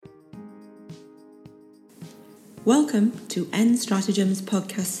Welcome to N Stratagem's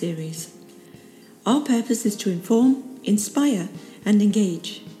podcast series. Our purpose is to inform, inspire, and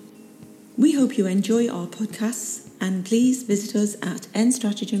engage. We hope you enjoy our podcasts and please visit us at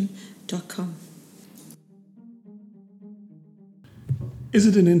nstratagem.com.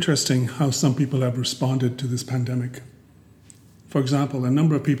 Isn't it interesting how some people have responded to this pandemic? For example, a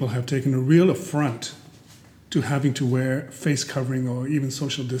number of people have taken a real affront to having to wear face covering or even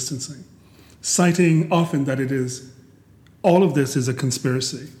social distancing, citing often that all of this is a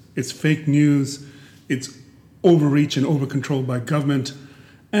conspiracy. It's fake news, it's overreach and over-control by government,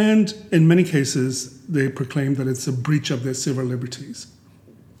 and in many cases, they proclaim that it's a breach of their civil liberties.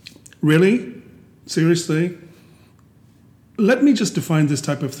 Really? Seriously? Let me just define this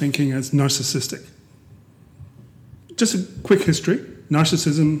type of thinking as narcissistic. Just a quick history.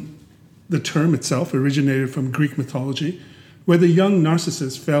 Narcissism, the term itself, originated from Greek mythology, where the young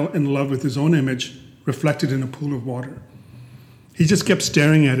Narcissus fell in love with his own image reflected in a pool of water. He just kept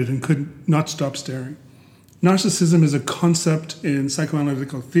staring at it and could not stop staring. Narcissism is a concept in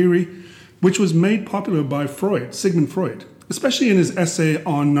psychoanalytical theory, which was made popular by Freud, Sigmund Freud, especially in his essay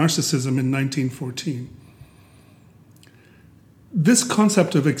on narcissism in 1914. This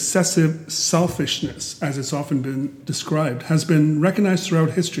concept of excessive selfishness, as it's often been described, has been recognized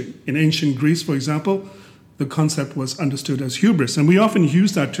throughout history. In ancient Greece, for example, the concept was understood as hubris. And we often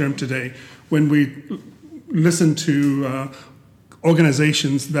use that term today when we listen to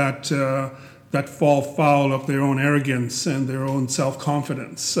organizations that fall foul of their own arrogance and their own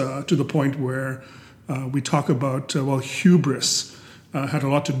self-confidence to the point where we talk about, hubris had a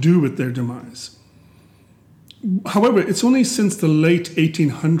lot to do with their demise. However, it's only since the late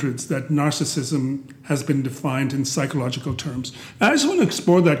 1800s that narcissism has been defined in psychological terms. And I just want to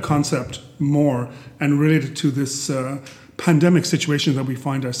explore that concept more and relate it to this pandemic situation that we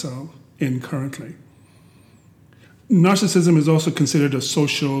find ourselves in currently. Narcissism is also considered a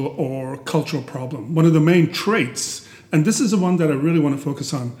social or cultural problem. One of the main traits, and this is the one that I really want to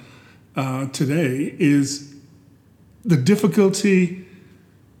focus on today, is the difficulty,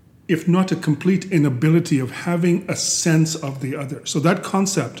 if not a complete inability, of having a sense of the other. So that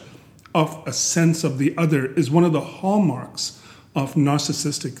concept of a sense of the other is one of the hallmarks of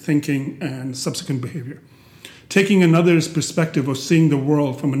narcissistic thinking and subsequent behavior. Taking another's perspective or seeing the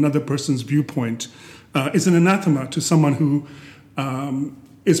world from another person's viewpoint is an anathema to someone who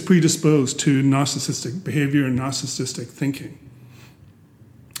is predisposed to narcissistic behavior and narcissistic thinking.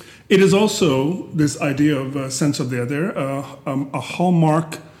 It is also this idea of a sense of the other, a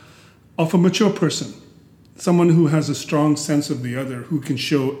hallmark of a mature person, someone who has a strong sense of the other, who can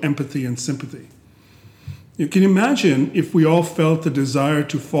show empathy and sympathy. You can imagine if we all felt the desire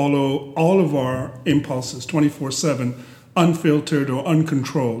to follow all of our impulses 24/7, unfiltered or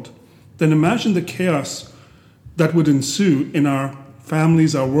uncontrolled, then imagine the chaos that would ensue in our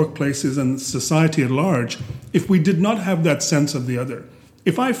families, our workplaces, and society at large if we did not have that sense of the other.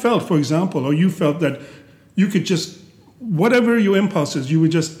 If I felt, for example, or you felt that you could just whatever your impulses, you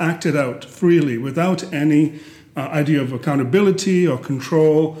would just act it out freely without any idea of accountability or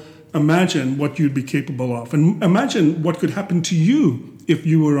control. Imagine what you'd be capable of. And imagine what could happen to you if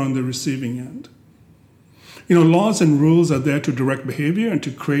you were on the receiving end. Laws and rules are there to direct behavior and to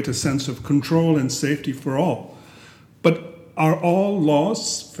create a sense of control and safety for all. But are all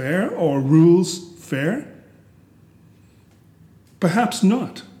laws fair or rules fair? Perhaps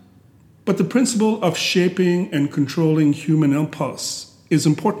not. But the principle of shaping and controlling human impulse is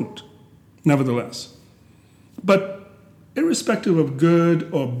important, nevertheless. But irrespective of good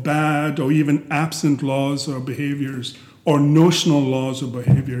or bad or even absent laws or behaviors or notional laws or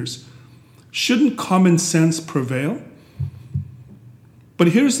behaviors, shouldn't common sense prevail? But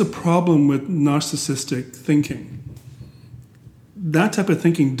here's the problem with narcissistic thinking. That type of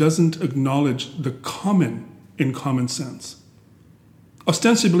thinking doesn't acknowledge the common in common sense.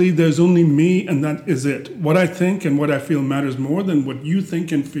 Ostensibly, there's only me and that is it. What I think and what I feel matters more than what you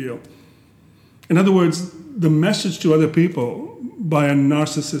think and feel. In other words, the message to other people by a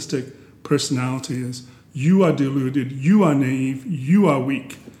narcissistic personality is, you are deluded, you are naive, you are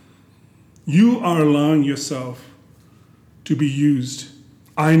weak. You are allowing yourself to be used.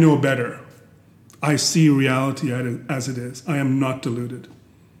 I know better. I see reality as it is. I am not deluded.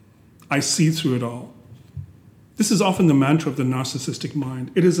 I see through it all. This is often the mantra of the narcissistic mind.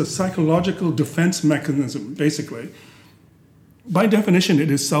 It is a psychological defense mechanism, basically. By definition,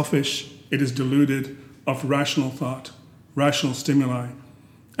 it is selfish, it is deluded of rational thought, rational stimuli,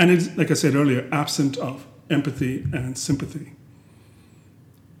 and it is, like I said earlier, absent of empathy and sympathy.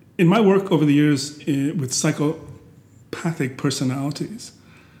 In my work over the years with psychopathic personalities,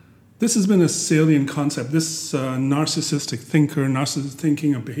 This has been a salient concept. This narcissistic thinker, narcissistic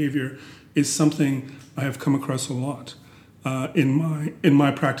thinking and behavior is something I have come across a lot in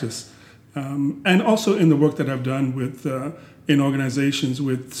my practice, and also in the work that I've done with in organizations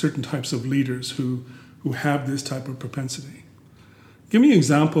with certain types of leaders who have this type of propensity. Give me an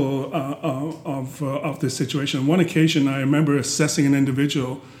example of this situation. On one occasion, I remember assessing an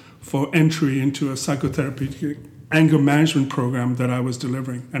individual for entry into a psychotherapeutic anger management program that I was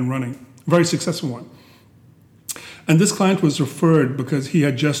delivering and running, a very successful one. And this client was referred because he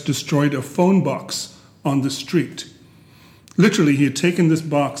had just destroyed a phone box on the street. Literally, he had taken this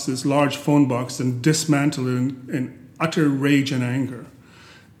box, this large phone box, and dismantled it in utter rage and anger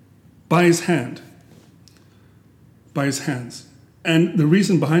by his hands. And the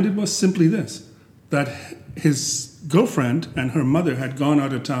reason behind it was simply this, that his girlfriend and her mother had gone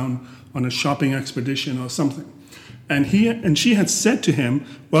out of town on a shopping expedition or something. And she had said to him,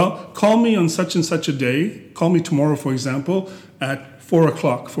 well, call me on such and such a day, call me tomorrow, for example, at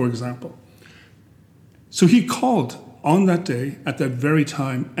 4:00, for example. So he called on that day, at that very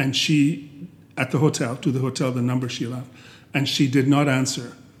time, and she, at the hotel, the number she left, and she did not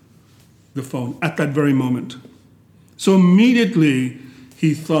answer the phone at that very moment. So immediately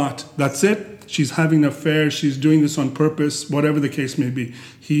he thought, that's it. She's having an affair, she's doing this on purpose, whatever the case may be.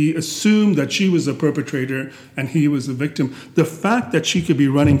 He assumed that she was the perpetrator and he was the victim. The fact that she could be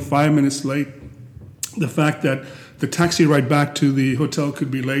running 5 minutes late, the fact that the taxi ride back to the hotel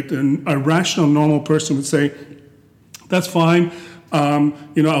could be late, and a rational, normal person would say, that's fine,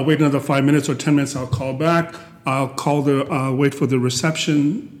 I'll wait another 5 minutes or 10 minutes, I'll call back, I'll wait for the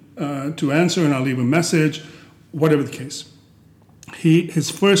reception to answer and I'll leave a message, whatever the case. His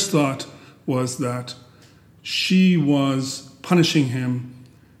first thought was that she was punishing him,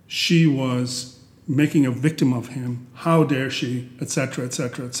 she was making a victim of him, how dare she, etc.,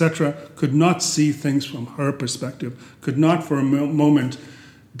 etc., etc., could not see things from her perspective, could not for a moment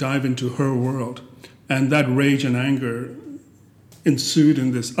dive into her world. And that rage and anger ensued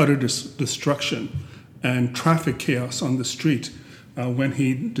in this utter destruction and traffic chaos on the street when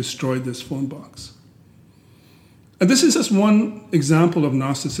he destroyed this phone box. And this is just one example of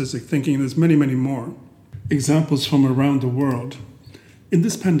narcissistic thinking. There's many, many more examples from around the world. In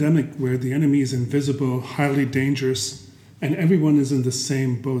this pandemic where the enemy is invisible, highly dangerous, and everyone is in the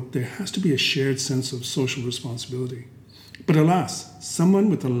same boat, there has to be a shared sense of social responsibility. But alas, someone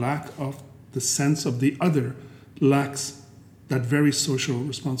with a lack of the sense of the other lacks that very social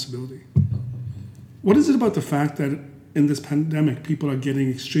responsibility. What is it about the fact that in this pandemic people are getting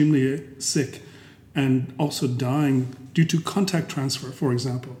extremely sick and also dying due to contact transfer, for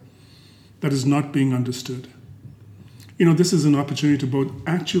example, that is not being understood? This is an opportunity to both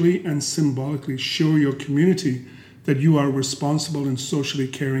actually and symbolically show your community that you are a responsible and socially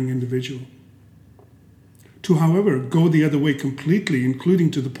caring individual. To, however, go the other way completely,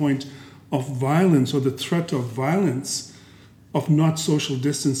 including to the point of violence or the threat of violence, of not social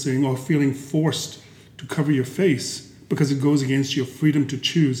distancing or feeling forced to cover your face because it goes against your freedom to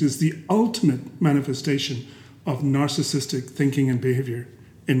choose, is the ultimate manifestation of narcissistic thinking and behavior,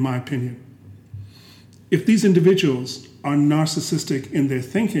 in my opinion. If these individuals are narcissistic in their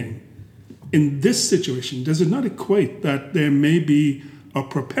thinking, in this situation, does it not equate that there may be a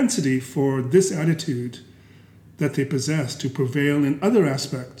propensity for this attitude that they possess to prevail in other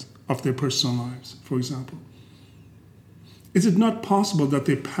aspects of their personal lives, for example? Is it not possible that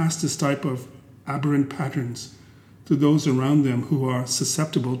they pass this type of aberrant patterns to those around them who are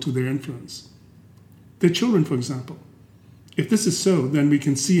susceptible to their influence? Their children, for example. If this is so, then we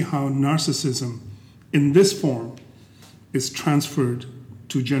can see how narcissism in this form is transferred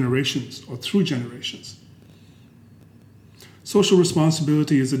to generations or through generations. Social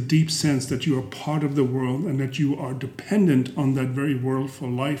responsibility is a deep sense that you are part of the world and that you are dependent on that very world for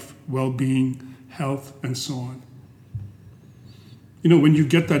life, well-being, health, and so on. When you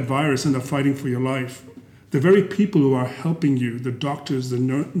get that virus and are fighting for your life, the very people who are helping you, the doctors, the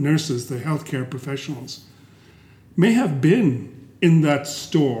nurses, the healthcare professionals, may have been in that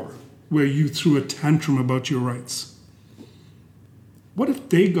store where you threw a tantrum about your rights. What if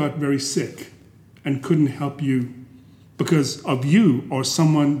they got very sick and couldn't help you because of you or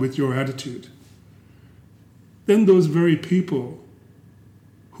someone with your attitude? Then those very people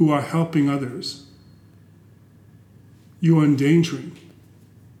who are helping others, you are endangering.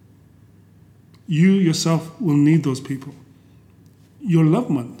 You yourself will need those people. Your loved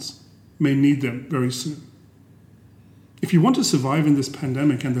ones may need them very soon. If you want to survive in this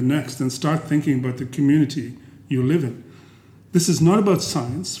pandemic and the next, then start thinking about the community you live in. This is not about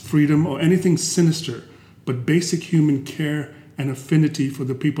science, freedom, or anything sinister, but basic human care and affinity for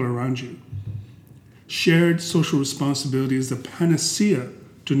the people around you. Shared social responsibility is the panacea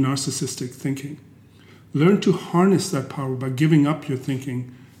to narcissistic thinking. Learn to harness that power by giving up your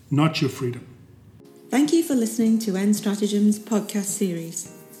thinking, not your freedom. Thank you for listening to End Stratagem's podcast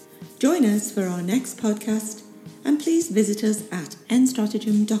series. Join us for our next podcast, and please visit us at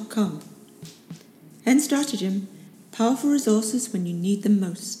endstratagem.com. End Stratagem, powerful resources when you need them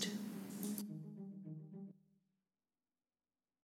most.